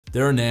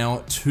There are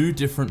now two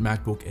different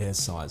MacBook Air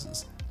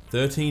sizes,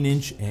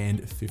 13-inch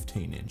and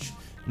 15-inch.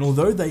 And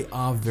although they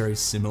are very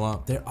similar,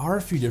 there are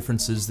a few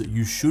differences that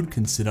you should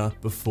consider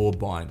before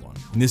buying one.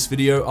 In this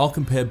video, I'll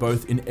compare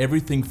both in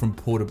everything from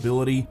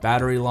portability,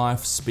 battery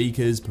life,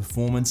 speakers,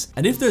 performance,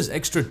 and if those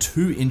extra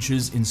 2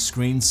 inches in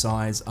screen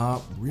size are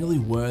really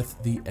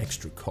worth the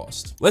extra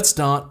cost. Let's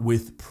start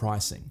with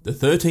pricing. The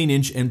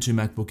 13-inch M2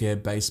 MacBook Air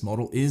base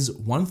model is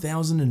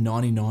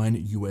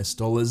 $1,099 US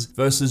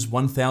versus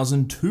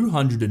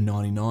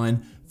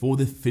 $1,299 for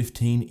the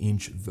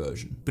 15-inch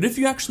version. But if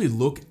you actually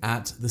look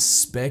at the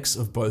specs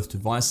of both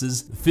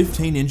devices, the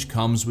 15-inch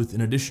comes with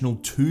an additional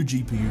 2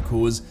 GPU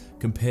cores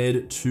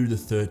compared to the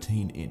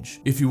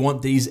 13-inch. If you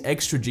want these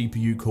extra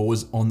GPU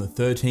cores on the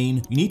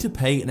 13, you need to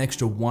pay an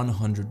extra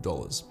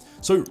 $100.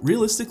 So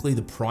realistically,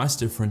 the price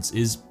difference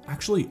is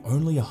actually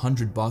only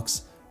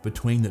 $100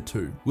 between the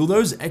two. Will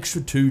those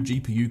extra 2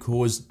 GPU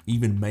cores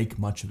even make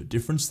much of a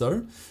difference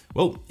though?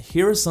 Well,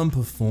 here are some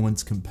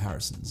performance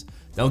comparisons.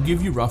 They'll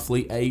give you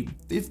roughly a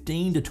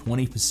 15 to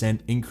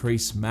 20%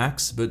 increase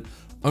max, but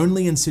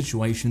only in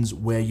situations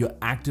where you're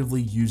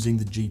actively using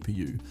the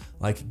GPU,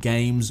 like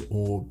games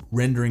or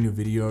rendering a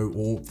video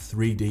or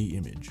 3D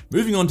image.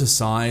 Moving on to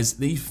size,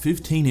 the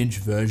 15-inch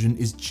version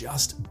is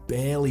just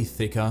barely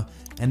thicker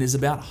and is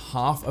about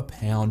half a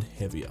pound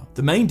heavier.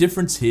 The main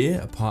difference here,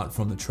 apart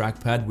from the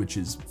trackpad, which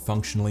is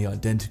functionally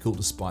identical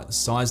despite the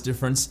size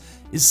difference,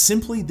 is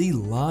simply the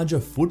larger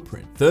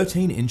footprint.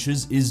 13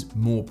 inches is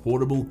more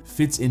portable,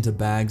 fits into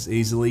bags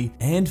easily,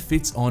 and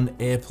fits on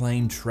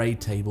airplane tray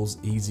tables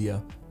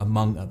easier,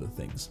 among other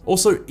things.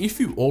 Also, if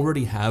you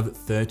already have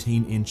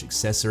 13-inch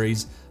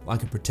accessories,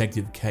 like a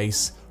protective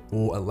case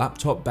or a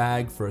laptop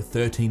bag for a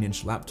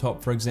 13-inch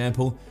laptop, for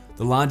example,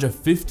 the larger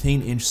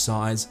 15-inch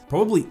size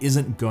probably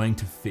isn't going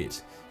to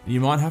fit, and you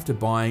might have to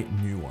buy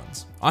new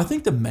ones. I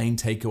think the main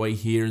takeaway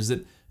here is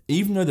that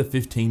even though the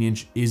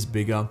 15-inch is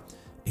bigger,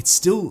 it's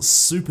still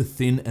super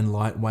thin and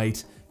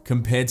lightweight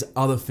compared to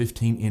other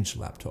 15-inch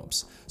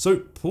laptops. So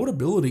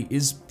portability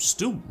is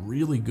still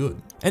really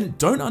good. And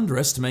don't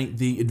underestimate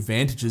the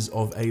advantages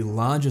of a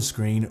larger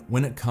screen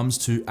when it comes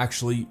to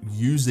actually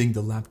using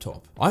the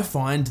laptop. I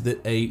find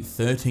that a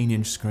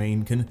 13-inch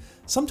screen can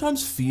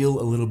sometimes feel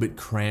a little bit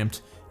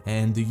cramped,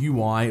 and the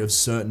UI of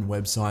certain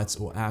websites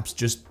or apps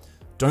just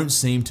don't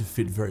seem to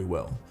fit very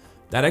well.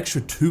 That extra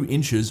 2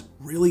 inches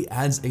really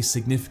adds a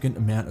significant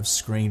amount of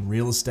screen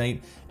real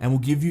estate and will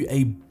give you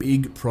a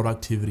big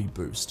productivity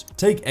boost.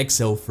 Take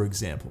Excel for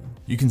example.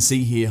 You can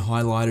see here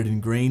highlighted in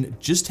green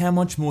just how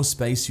much more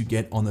space you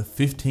get on the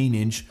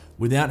 15-inch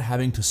without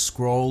having to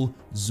scroll,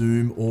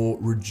 zoom, or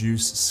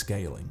reduce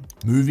scaling.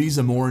 Movies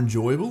are more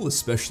enjoyable,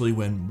 especially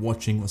when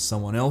watching with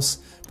someone else,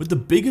 but the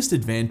biggest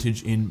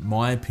advantage, in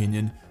my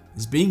opinion,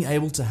 is being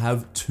able to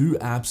have 2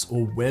 apps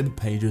or web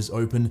pages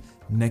open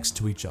next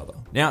to each other.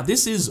 Now,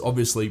 this is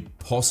obviously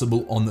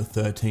possible on the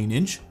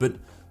 13-inch, but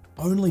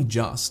only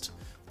just.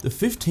 The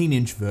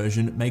 15-inch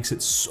version makes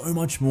it so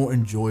much more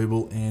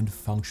enjoyable and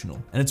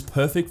functional, and it's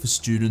perfect for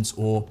students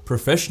or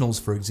professionals,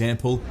 for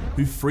example,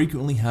 who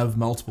frequently have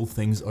multiple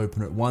things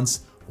open at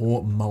once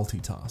or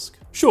multitask.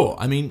 Sure,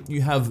 I mean,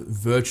 you have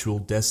virtual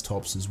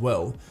desktops as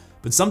well,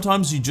 but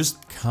sometimes you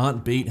just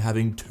can't beat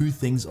having 2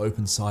 things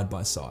open side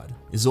by side.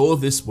 Is all of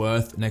this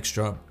worth an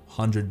extra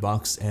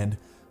 $100 and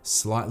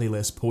slightly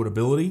less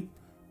portability?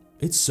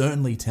 It's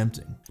certainly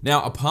tempting.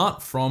 Now,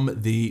 apart from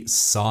the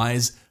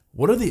size,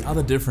 what are the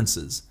other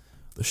differences?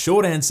 The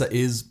short answer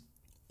is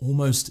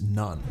almost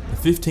none.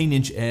 The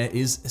 15-inch Air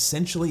is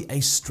essentially a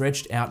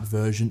stretched out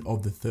version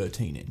of the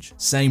 13-inch.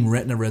 Same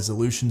Retina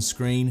resolution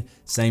screen,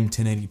 same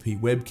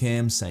 1080p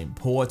webcam, same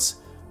ports,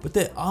 but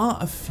there are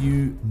a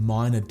few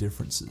minor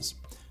differences.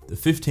 The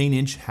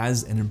 15-inch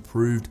has an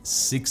improved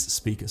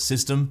 6-speaker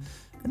system,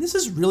 and this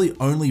is really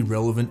only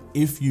relevant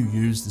if you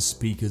use the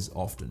speakers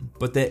often.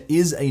 But there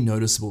is a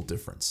noticeable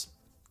difference.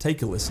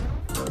 Take a listen.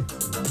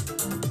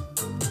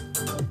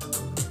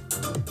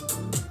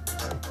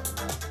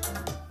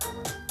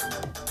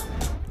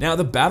 Now,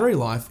 the battery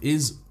life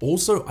is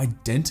also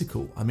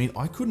identical. I mean,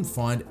 I couldn't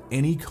find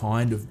any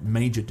kind of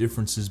major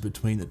differences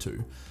between the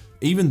two.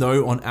 Even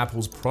though on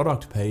Apple's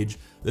product page,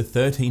 the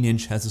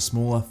 13-inch has a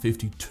smaller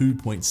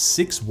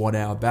 52.6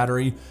 watt-hour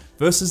battery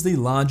versus the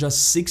larger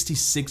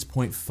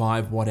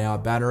 66.5 watt-hour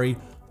battery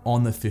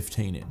on the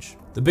 15-inch.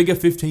 The bigger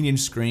 15-inch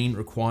screen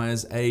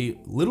requires a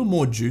little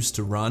more juice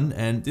to run,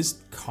 and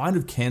this kind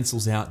of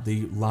cancels out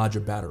the larger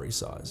battery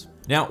size.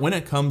 Now, when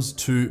it comes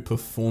to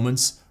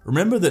performance,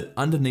 remember that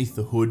underneath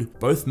the hood,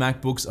 both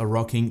MacBooks are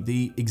rocking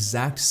the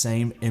exact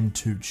same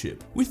M2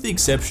 chip, with the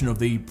exception of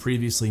the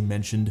previously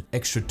mentioned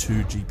extra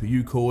 2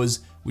 GPU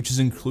cores, which is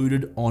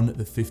included on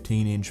the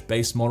 15-inch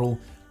base model,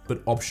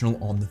 but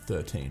optional on the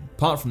 13.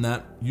 Apart from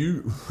that,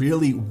 you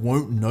really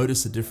won't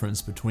notice a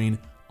difference between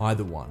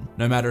either one.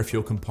 No matter if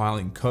you're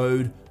compiling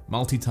code,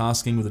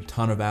 multitasking with a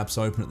ton of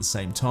apps open at the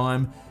same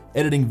time,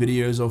 editing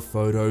videos or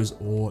photos,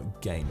 or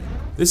gaming.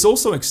 This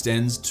also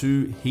extends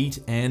to heat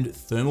and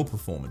thermal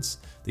performance.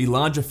 The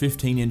larger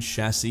 15-inch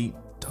chassis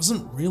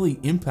doesn't really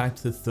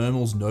impact the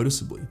thermals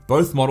noticeably.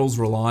 Both models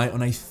rely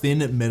on a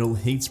thin metal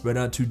heat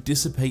spreader to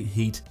dissipate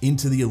heat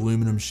into the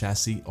aluminum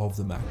chassis of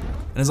the MacBook.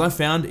 And as I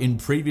found in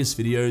previous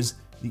videos,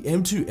 the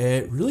M2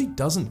 Air really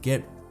doesn't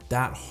get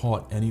that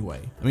hot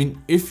anyway. I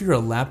mean, if you're a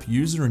lap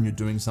user and you're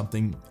doing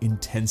something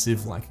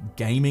intensive like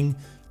gaming,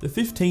 the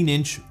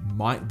 15-inch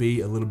might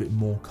be a little bit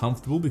more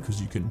comfortable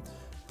because you can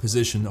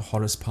position the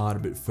hottest part a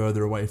bit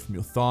further away from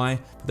your thigh.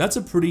 But that's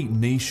a pretty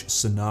niche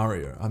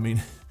scenario. I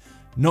mean,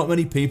 not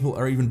many people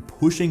are even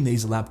pushing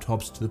these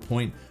laptops to the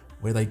point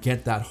where they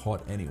get that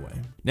hot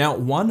anyway. Now,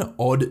 one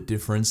odd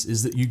difference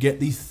is that you get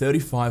the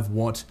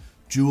 35-watt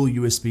dual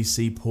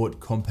USB-C port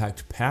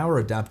compact power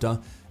adapter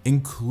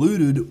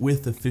included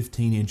with the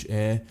 15-inch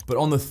Air, but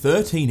on the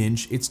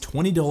 13-inch, it's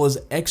 $20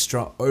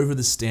 extra over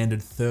the standard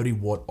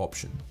 30-watt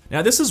option.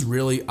 Now, this is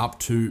really up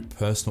to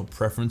personal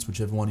preference,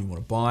 whichever one you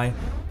want to buy.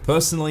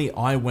 Personally,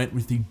 I went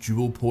with the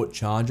dual port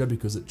charger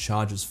because it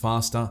charges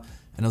faster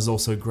and is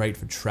also great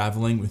for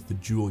traveling with the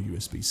dual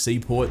USB-C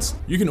ports.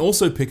 You can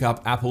also pick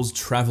up Apple's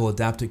travel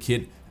adapter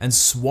kit and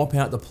swap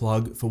out the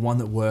plug for one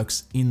that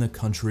works in the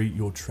country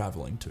you're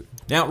traveling to.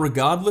 Now,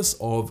 regardless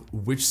of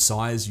which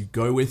size you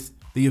go with,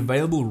 the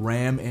available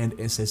RAM and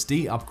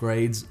SSD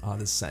upgrades are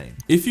the same.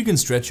 If you can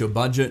stretch your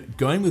budget,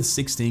 going with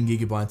 16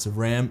 gigabytes of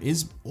RAM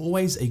is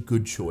always a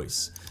good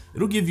choice.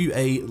 It'll give you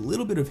a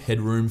little bit of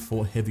headroom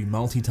for heavy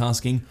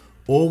multitasking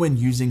or when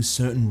using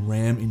certain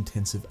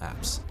RAM-intensive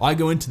apps. I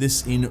go into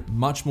this in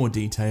much more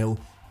detail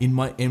in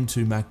my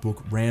M2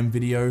 MacBook RAM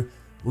video,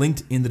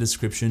 linked in the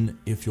description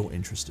if you're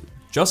interested.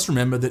 Just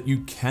remember that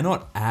you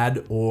cannot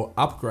add or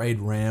upgrade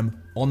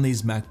RAM on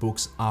these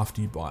MacBooks after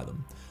you buy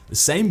them. The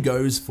same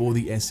goes for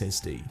the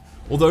SSD,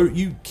 although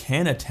you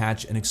can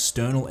attach an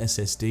external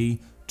SSD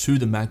to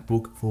the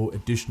MacBook for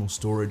additional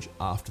storage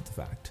after the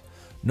fact.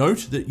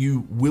 Note that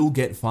you will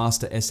get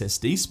faster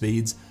SSD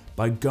speeds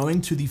by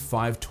going to the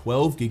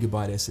 512GB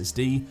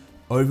SSD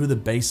over the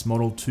base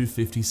model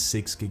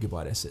 256GB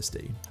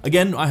SSD.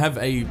 Again, I have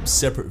a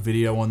separate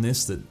video on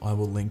this that I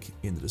will link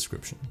in the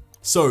description.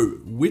 So,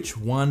 which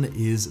one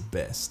is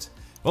best?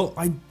 Well,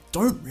 I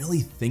don't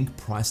really think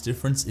price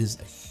difference is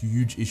a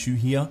huge issue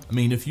here. I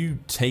mean, if you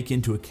take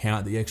into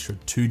account the extra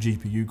 2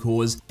 GPU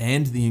cores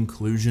and the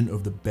inclusion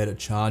of the better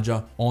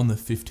charger on the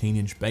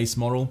 15-inch base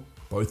model,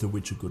 both of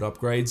which are good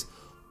upgrades,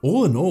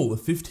 all in all, the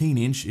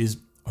 15-inch is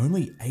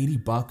only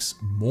 $80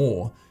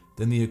 more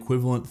than the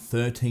equivalent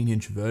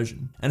 13-inch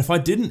version. And if I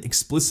didn't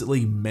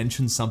explicitly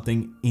mention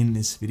something in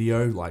this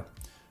video, like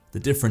the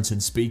difference in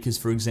speakers,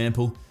 for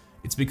example,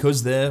 it's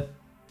because they're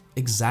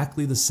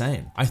exactly the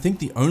same. I think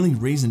the only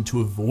reason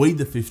to avoid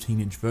the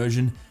 15-inch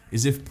version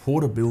is if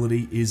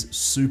portability is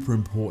super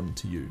important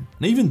to you.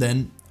 And even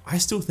then, I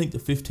still think the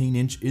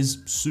 15-inch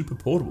is super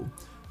portable,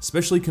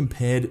 especially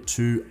compared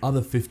to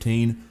other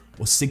 15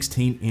 or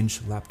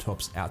 16-inch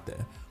laptops out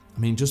there. I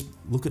mean, just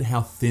look at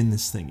how thin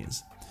this thing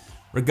is.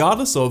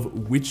 Regardless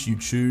of which you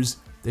choose,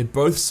 they're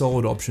both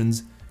solid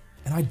options,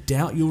 and I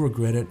doubt you'll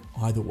regret it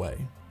either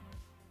way.